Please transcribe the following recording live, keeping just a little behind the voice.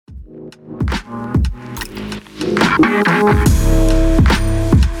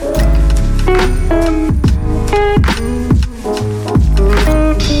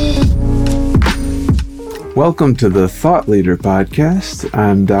Welcome to the Thought Leader Podcast.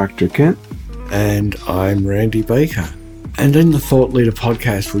 I'm Dr. Kent. And I'm Randy Baker. And in the Thought Leader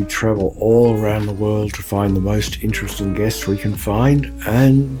Podcast, we travel all around the world to find the most interesting guests we can find.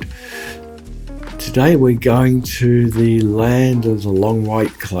 And today we're going to the land of the long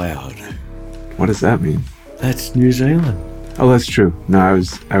white cloud. What does that mean? That's New Zealand. Oh, that's true. No, I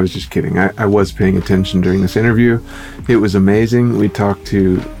was just kidding. I was paying attention during this interview. It was amazing. We talked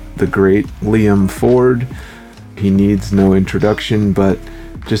to the great Liam Ford. He needs no introduction, but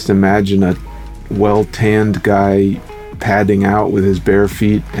just imagine a well-tanned guy padding out with his bare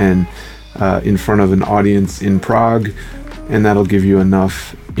feet and in front of an audience in Prague, and that'll give you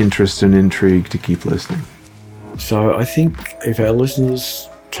enough interest and intrigue to keep listening. So I think if our listeners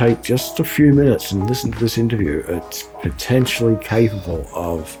take just a few minutes and listen to this interview, it's potentially capable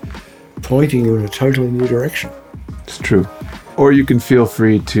of pointing you in a totally new direction. It's true. Or you can feel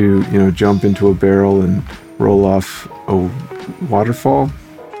free to, jump into a barrel and roll off a waterfall.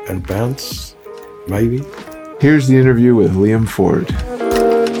 And bounce, maybe. Here's the interview with Liam Ford.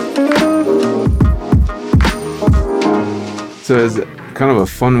 So it's kind of a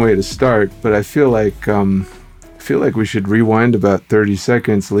fun way to start, but I feel like we should rewind about 30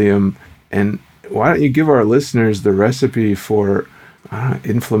 seconds, Liam. And why don't you give our listeners the recipe for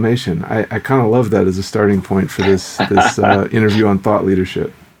inflammation? I kind of love that as a starting point for this interview on thought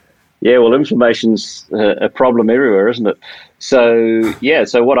leadership. Yeah, well, inflammation's a problem everywhere, isn't it? So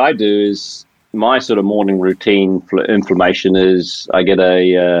what I do is my sort of morning routine for inflammation is I get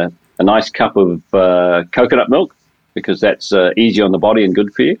a nice cup of coconut milk, because that's easy on the body and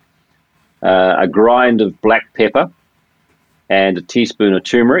good for you, a grind of black pepper, and a teaspoon of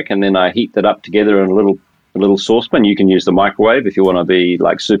turmeric, and then I heat that up together in a little saucepan. You can use the microwave if you want to be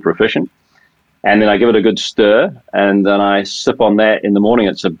like super efficient. And then I give it a good stir, and then I sip on that in the morning.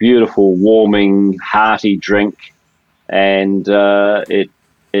 It's a beautiful, warming, hearty drink, and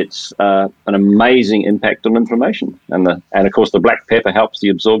it's an amazing impact on inflammation. And of course the black pepper helps the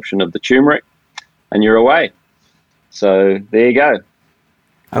absorption of the turmeric, and you're away. So there you go.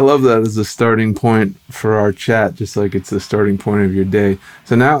 I love that as a starting point for our chat, just like it's the starting point of your day.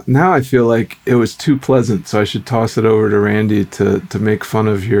 So now I feel like it was too pleasant, so I should toss it over to Randy to make fun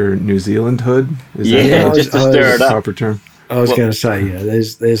of your New Zealand hood. Is that just to stir it up. Proper term? I was going to say,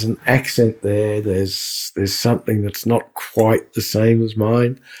 there's an accent there. There's something that's not quite the same as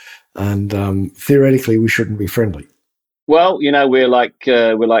mine, and theoretically we shouldn't be friendly. Well, we're like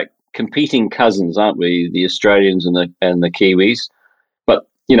competing cousins, aren't we? The Australians and the Kiwis.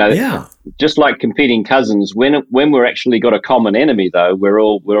 Just like competing cousins, when we're actually got a common enemy, though, we're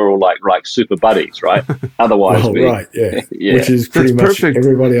all like super buddies, right? Otherwise, yeah. Which is pretty much perfect.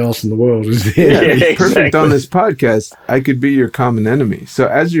 Everybody else in the world is there. Yeah, exactly. Perfect on this podcast. I could be your common enemy. So,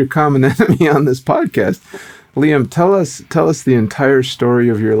 as your common enemy on this podcast, Liam, tell us the entire story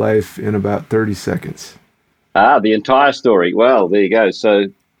of your life in about 30 seconds. The entire story. Well, there you go. So,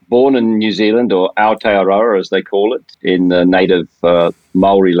 born in New Zealand, or Aotearoa as they call it in the native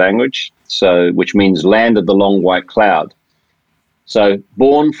Maori language, which means land of the long white cloud. So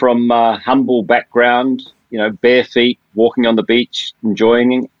born from a humble background, bare feet, walking on the beach,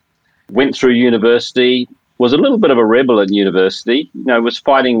 enjoying it. Went through university, was a little bit of a rebel in university, was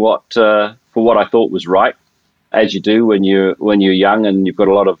fighting for what I thought was right, as you do when you're young and you've got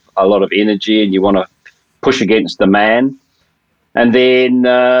a lot of energy and you want to push against the man. And then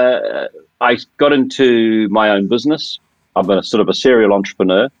I got into my own business. I'm a sort of a serial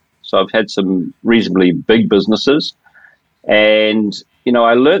entrepreneur, so I've had some reasonably big businesses. And,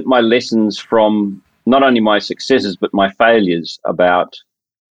 I learnt my lessons from not only my successes, but my failures about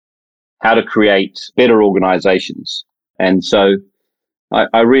how to create better organizations. And so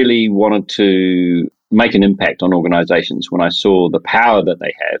I really wanted to make an impact on organizations when I saw the power that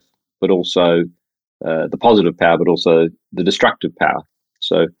they have, but also the positive power, but also the destructive power.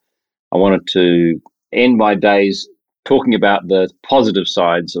 So I wanted to end my days talking about the positive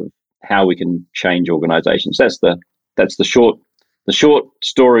sides of how we can change organizations. That's the short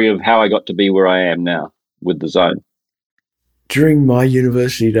story of how I got to be where I am now with the Zone. During my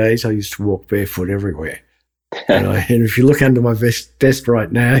university days, I used to walk barefoot everywhere. And if you look under my desk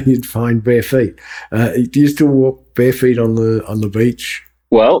right now, you'd find bare feet. Do you still walk bare feet on the beach?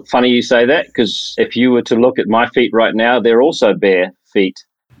 Well, funny you say that, because if you were to look at my feet right now, they're also bare feet.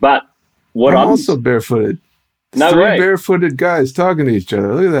 But what I'm also barefooted. No Three way. barefooted guys talking to each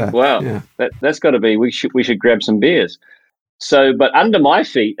other. Look at that. Wow, yeah. that's got to be. We should grab some beers. So, but under my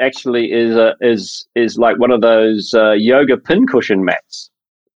feet actually is like one of those yoga pincushion mats.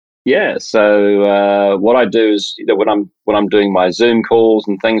 Yeah. So what I do is, when I'm doing my Zoom calls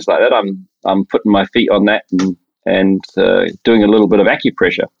and things like that, I'm putting my feet on that and doing a little bit of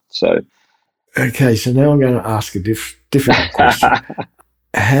acupressure. So. Okay, so now I'm going to ask a difficult question.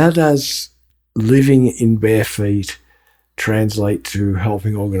 How does living in bare feet translate to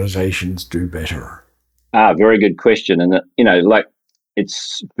helping organizations do better? Very good question. And,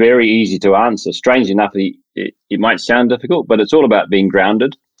 it's very easy to answer. Strangely enough, it might sound difficult, but it's all about being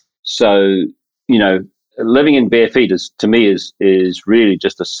grounded. So, living in bare feet to me is really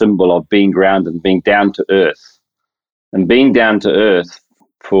just a symbol of being grounded and being down to earth. And being down to earth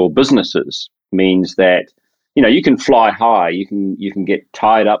for businesses means that, you can fly high. You can get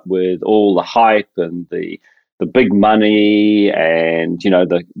tied up with all the hype and the big money and,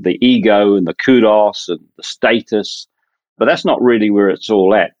 the ego and the kudos and the status. But that's not really where it's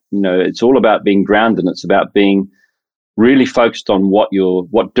all at. It's all about being grounded. It's about being really focused on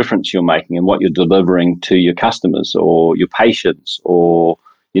what difference you're making and what you're delivering to your customers or your patients or,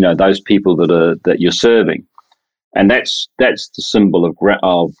 those people that you're serving. And that's the symbol of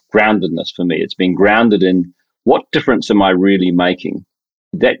groundedness for me. It's being grounded in what difference am I really making?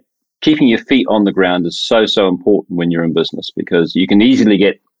 That keeping your feet on the ground is so, so important when you're in business, because you can easily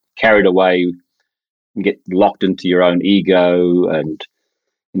get carried away and get locked into your own ego, and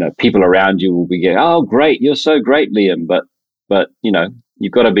people around you will be getting, "Oh, great, you're so great, Liam," but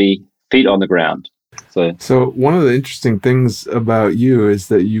you've got to be feet on the ground. So one of the interesting things about you is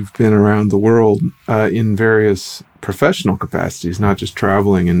that you've been around the world in various professional capacities, not just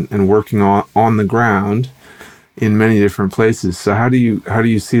traveling and working on the ground in many different places. So how do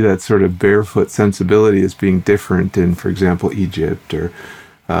you see that sort of barefoot sensibility as being different in, for example, Egypt or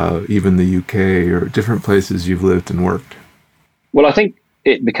even the UK or different places you've lived and worked? Well, I think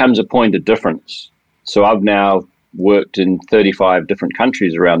it becomes a point of difference. So I've now worked in 35 different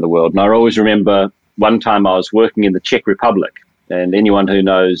countries around the world. And I always remember one time I was working in the Czech Republic. And anyone who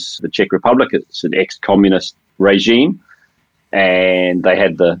knows the Czech Republic, it's an ex-communist regime. And they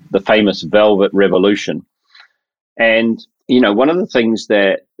had the famous Velvet Revolution. And, one of the things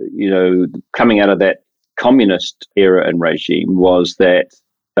that, coming out of that communist era and regime was that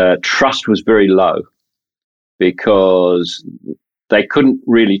trust was very low, because they couldn't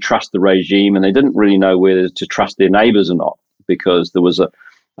really trust the regime and they didn't really know whether to trust their neighbors or not, because there was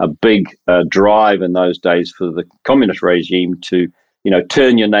a big drive in those days for the communist regime to,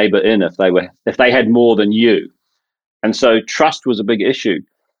 turn your neighbor in if they had more than you. And so trust was a big issue.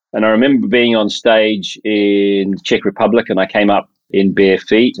 And I remember being on stage in the Czech Republic, and I came up in bare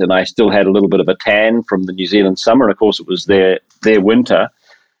feet, and I still had a little bit of a tan from the New Zealand summer. And of course, it was their winter.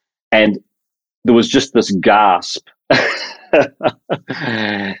 And there was just this gasp.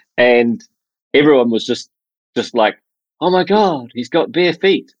 And everyone was just like, "Oh my God, he's got bare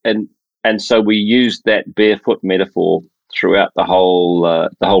feet." And so we used that barefoot metaphor throughout the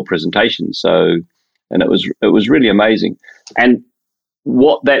whole presentation. So, and it was really amazing. And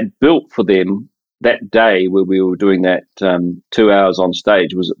what that built for them that day, where we were doing that 2 hours on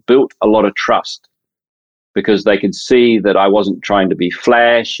stage, was it built a lot of trust, because they could see that I wasn't trying to be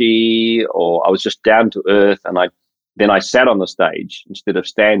flashy, or I was just down to earth. And then I sat on the stage instead of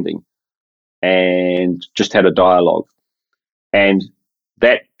standing and just had a dialogue. And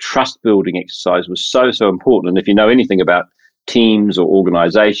that trust building exercise was so, so important. And if you know anything about teams or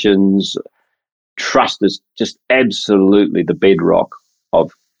organizations, trust is just absolutely the bedrock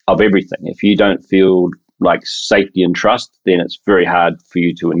of everything. If you don't feel like safety and trust, then it's very hard for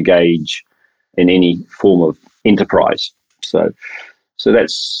you to engage in any form of enterprise. So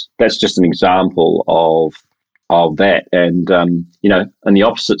that's just an example of that. And on the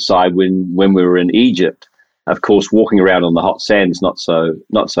opposite side, when we were in Egypt, of course, walking around on the hot sand is not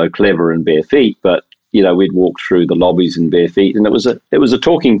so clever in bare feet, but we'd walk through the lobbies in bare feet, and it was a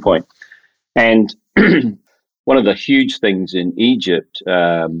talking point. And one of the huge things in Egypt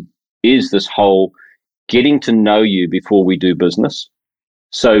is this whole getting to know you before we do business.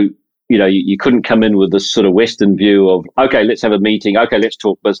 So, you couldn't come in with this sort of Western view of, okay, let's have a meeting. Okay, let's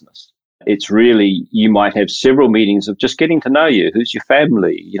talk business. It's really, you might have several meetings of just getting to know you. Who's your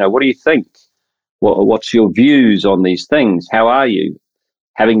family? What do you think? What's your views on these things? How are you?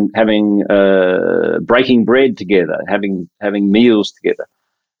 Having breaking bread together, having meals together.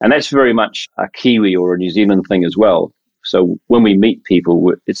 And that's very much a Kiwi or a New Zealand thing as well. So when we meet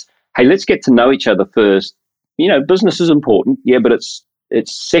people, it's, hey, let's get to know each other first. Business is important, yeah, but it's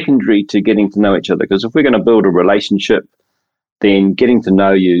secondary to getting to know each other. Because if we're going to build a relationship, then getting to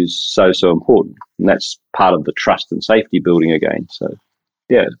know you is so important. And that's part of the trust and safety building again. So,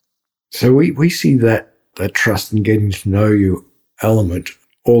 yeah. So we see that trust and getting to know you element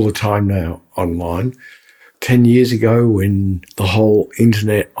all the time now online. 10 years ago, when the whole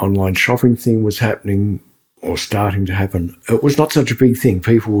internet online shopping thing was happening or starting to happen, it was not such a big thing.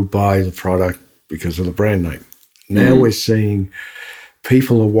 People would buy the product because of the brand name. Now we're seeing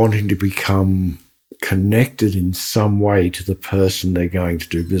people are wanting to become connected in some way to the person they're going to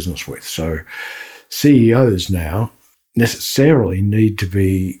do business with. So CEOs now necessarily need to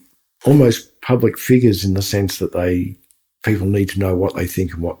be almost public figures in the sense that people need to know what they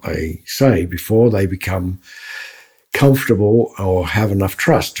think and what they say before they become comfortable or have enough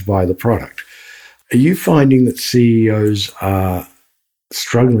trust to buy the product. Are you finding that CEOs are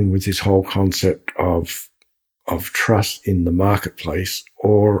struggling with this whole concept of trust in the marketplace,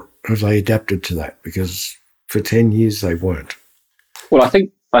 or have they adapted to that? Because for 10 years they weren't. Well, I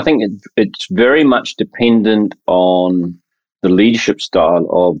think it's very much dependent on the leadership style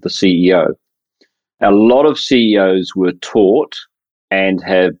of the CEO. A lot of CEOs were taught and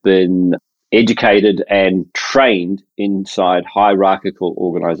have been educated and trained inside hierarchical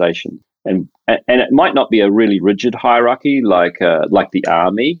organizations. And it might not be a really rigid hierarchy like the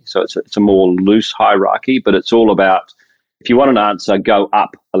army. So it's a more loose hierarchy, but it's all about, if you want an answer, go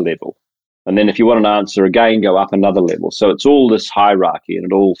up a level. And then if you want an answer again, go up another level. So it's all this hierarchy, and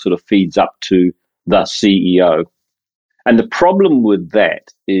it all sort of feeds up to the CEO. And the problem with that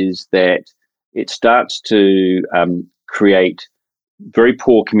is that it starts to create very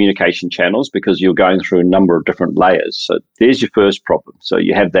poor communication channels because you're going through a number of different layers. So there's your first problem. So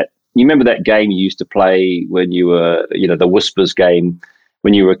you have that. You remember that game you used to play when you were, the Whispers game,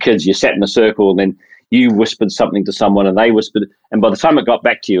 when you were kids, you sat in a circle and then you whispered something to someone and they whispered. And by the time it got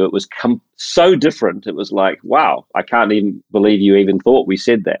back to you, it was so different. It was like, wow, I can't even believe you even thought we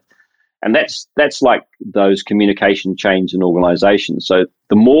said that. And that's like those communication chains in organizations. So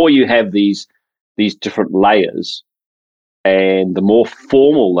the more you have these different layers and the more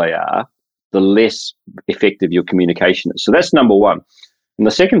formal they are, the less effective your communication is. So that's number one. And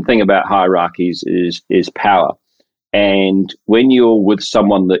the second thing about hierarchies is power. And when you're with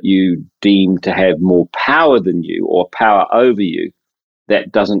someone that you deem to have more power than you or power over you,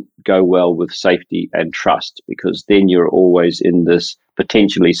 that doesn't go well with safety and trust, because then you're always in this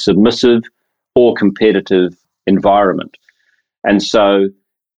potentially submissive or competitive environment. And so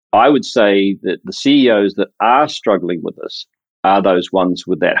I would say that the CEOs that are struggling with this are those ones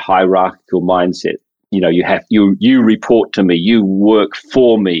with that hierarchical mindset. You report to me, you work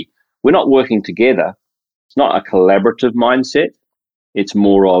for me. We're not working together. It's not a collaborative mindset. It's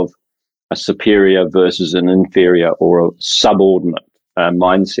more of a superior versus an inferior or a subordinate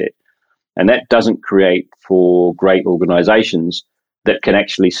mindset. And that doesn't create for great organizations that can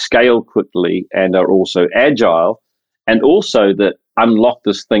actually scale quickly and are also agile, and also that unlock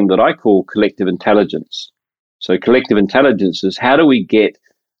this thing that I call collective intelligence. So collective intelligence is, how do we get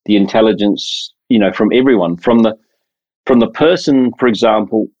the intelligence, from everyone, from the person, for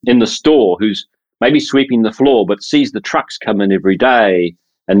example, in the store who's maybe sweeping the floor but sees the trucks come in every day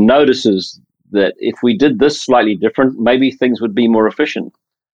and notices that if we did this slightly different, maybe things would be more efficient.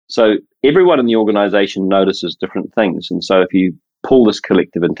 So everyone in the organization notices different things. And so if you pull this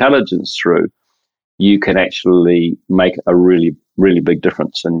collective intelligence through, you can actually make a really, really big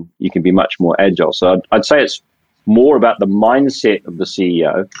difference, and you can be much more agile. So I'd say it's more about the mindset of the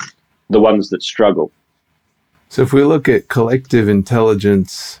CEO, the ones that struggle. So if we look at collective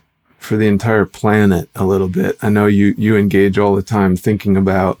intelligence for the entire planet a little bit, I know you engage all the time thinking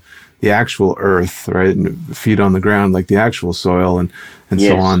about the actual earth, right? And feet on the ground, like the actual soil and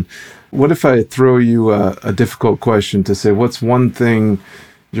yes. So on. What if I throw you a difficult question to say, what's one thing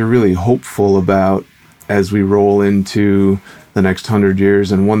you're really hopeful about as we roll into the next 100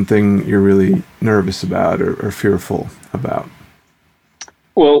 years, and one thing you're really nervous about or fearful about?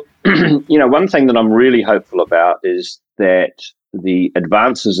 Well, one thing that I'm really hopeful about is that the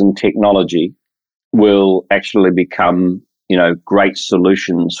advances in technology will actually become, great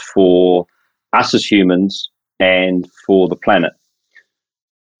solutions for us as humans and for the planet.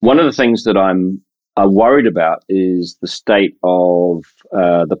 One of the things that I'm worried about is the state of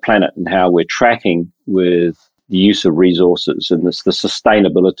the planet and how we're tracking with the use of resources, and it's the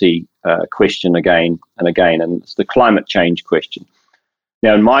sustainability question again and again, and it's the climate change question.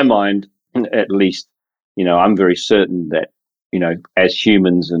 Now, in my mind, at least, I'm very certain that, as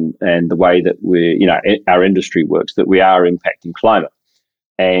humans and the way that our industry works, that we are impacting climate.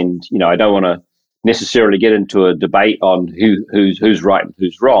 And, I don't want to necessarily get into a debate on who's right and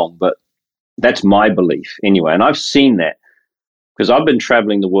who's wrong, but that's my belief anyway. And I've seen that because I've been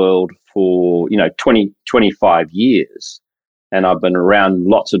traveling the world for 25 years, and I've been around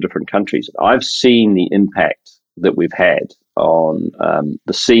lots of different countries. I've seen the impact that we've had on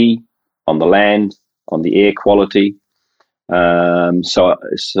the sea, on the land, on the air quality. So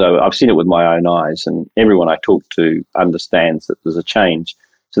I've seen it with my own eyes, and everyone I talk to understands that there's a change.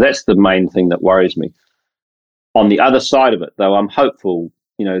 So that's the main thing that worries me. On the other side of it, though, I'm hopeful,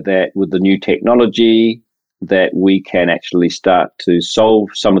 that with the new technology, that we can actually start to solve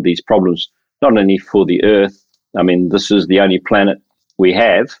some of these problems, not only for the Earth. I mean, this is the only planet we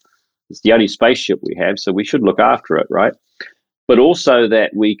have. It's the only spaceship we have, so we should look after it, right? But also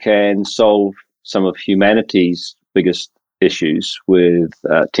that we can solve some of humanity's biggest issues with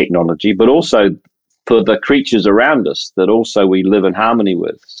technology, but also for the creatures around us that also we live in harmony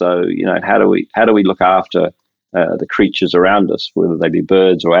with. So, how do we look after the creatures around us, whether they be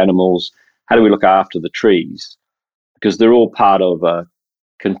birds or animals? How do we look after the trees? Because they're all part of a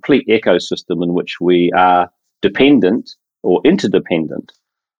complete ecosystem in which we are dependent or interdependent.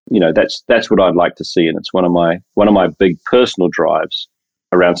 That's what I'd like to see, and it's one of my big personal drives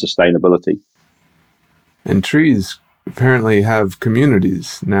around sustainability. And trees apparently have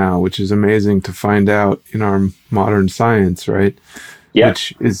communities now, which is amazing to find out in our modern science, right? Yeah.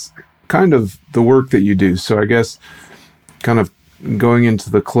 Which is kind of the work that you do. So I guess kind of going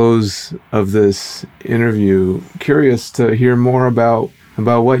into the close of this interview, curious to hear more about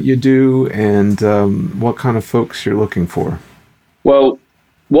what you do and what kind of folks you're looking for. Well,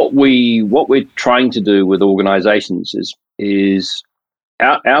 what we're trying to do with organizations is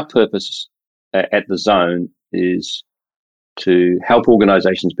our purpose at The Zone is to help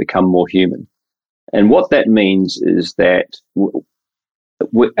organizations become more human. And what that means is that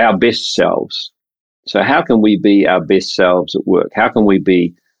we're our best selves. So how can we be our best selves at work? How can we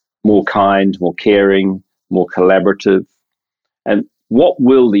be more kind, more caring, more collaborative? And what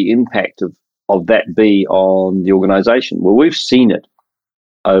will the impact of that be on the organization? Well, we've seen it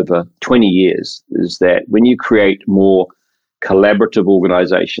over 20 years, is that when you create more collaborative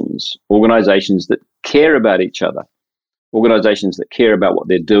organizations that care about each other, organizations that care about what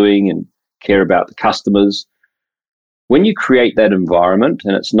they're doing and care about the customers, when you create that environment,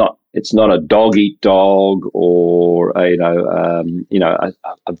 and it's not a dog eat dog or a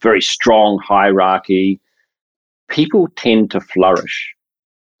very strong hierarchy, people tend to flourish.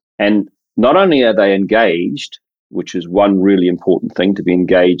 And not only are they engaged, which is one really important thing, to be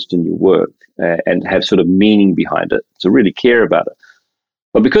engaged in your work and have sort of meaning behind it, to really care about it.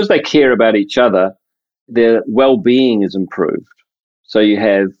 But because they care about each other, their well-being is improved. So you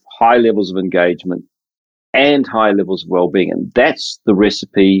have high levels of engagement and high levels of well-being. And that's the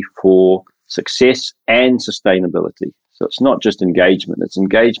recipe for success and sustainability. So it's not just engagement, it's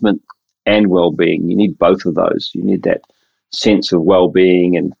engagement and well-being. You need both of those. You need that sense of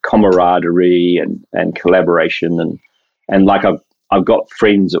well-being and camaraderie and collaboration. And like I've got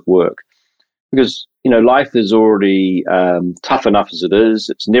friends at work, because, life is already tough enough as it is.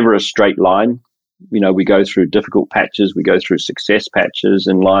 It's never a straight line. We go through difficult patches. We go through success patches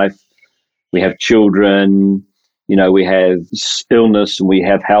in life. We have children, we have illness and we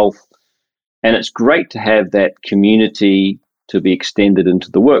have health. And it's great to have that community to be extended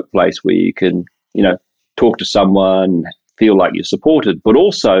into the workplace where you can, talk to someone, feel like you're supported, but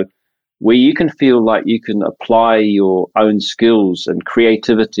also where you can feel like you can apply your own skills and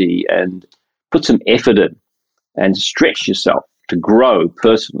creativity and put some effort in and stretch yourself to grow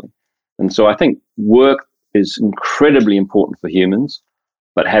personally. And so I think work is incredibly important for humans,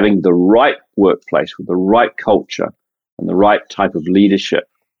 but having the right workplace with the right culture and the right type of leadership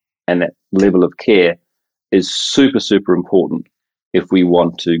and that level of care is super, super important if we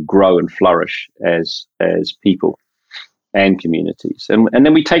want to grow and flourish as people and communities. And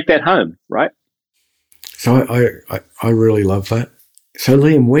then we take that home, right? So I really love that. So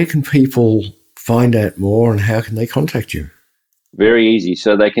Liam, where can people find out more and how can they contact you? Very easy.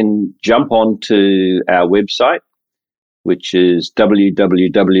 So they can jump onto our website, which is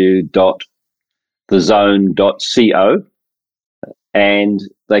www.thezone.co, and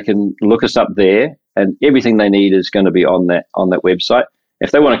they can look us up there, and everything they need is going to be on that website.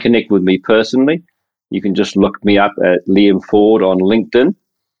 If they want to connect with me personally, you can just look me up at Liam Ford on LinkedIn,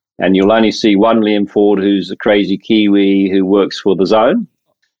 and you'll only see one Liam Ford who's a crazy Kiwi who works for The Zone.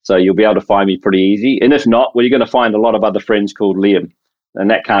 So you'll be able to find me pretty easy. And if not, well, you're going to find a lot of other friends called Liam, and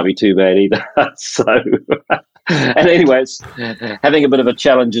that can't be too bad either. So, and anyways, having a bit of a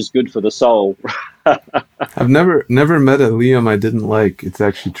challenge is good for the soul. I've never met a Liam I didn't like. It's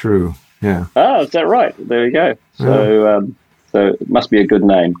actually true. Yeah. Oh, is that right? There you go. So, so it must be a good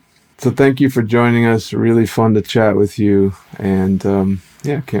name. So thank you for joining us. Really fun to chat with you. And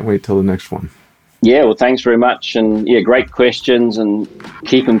can't wait till the next one. Yeah, well, thanks very much. And yeah, great questions, and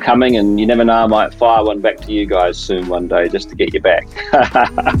keep them coming. And you never know, I might fire one back to you guys soon one day just to get you back.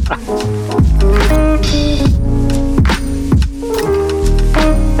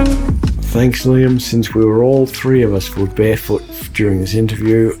 Thanks, Liam. Since we were all three of us were barefoot during this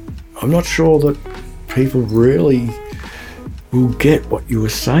interview, I'm not sure that people really will get what you were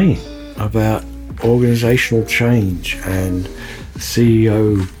saying about organisational change and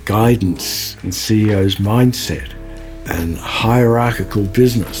CEO guidance and CEO's mindset and hierarchical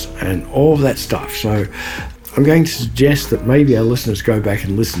business and all of that stuff. So I'm going to suggest that maybe our listeners go back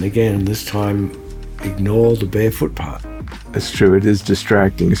and listen again, and this time ignore the barefoot part. It's true. It is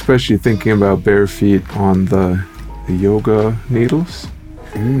distracting, especially thinking about bare feet on the yoga needles.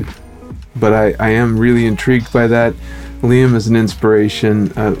 But I am really intrigued by that. Liam is an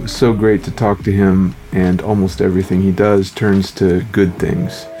inspiration. It was so great to talk to him, and almost everything he does turns to good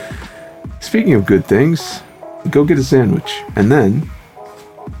things. Speaking of good things, go get a sandwich, and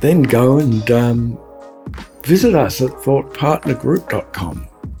then go and visit us at thoughtpartnergroup.com.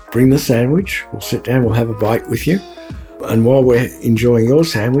 Bring the sandwich, we'll sit down, we'll have a bite with you. And while we're enjoying your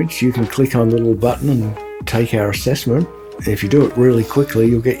sandwich, you can click on the little button and take our assessment. And if you do it really quickly,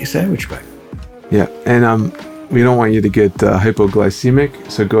 you'll get your sandwich back. Yeah, and we don't want you to get hypoglycemic,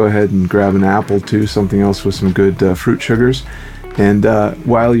 so go ahead and grab an apple too, something else with some good fruit sugars. And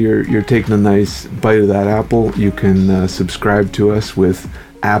while you're taking a nice bite of that apple, you can subscribe to us with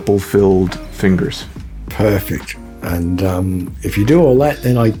apple-filled fingers. Perfect. And if you do all that,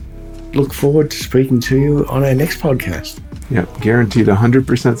 then I look forward to speaking to you on our next podcast. Yep, guaranteed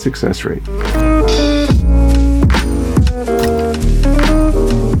 100% success rate.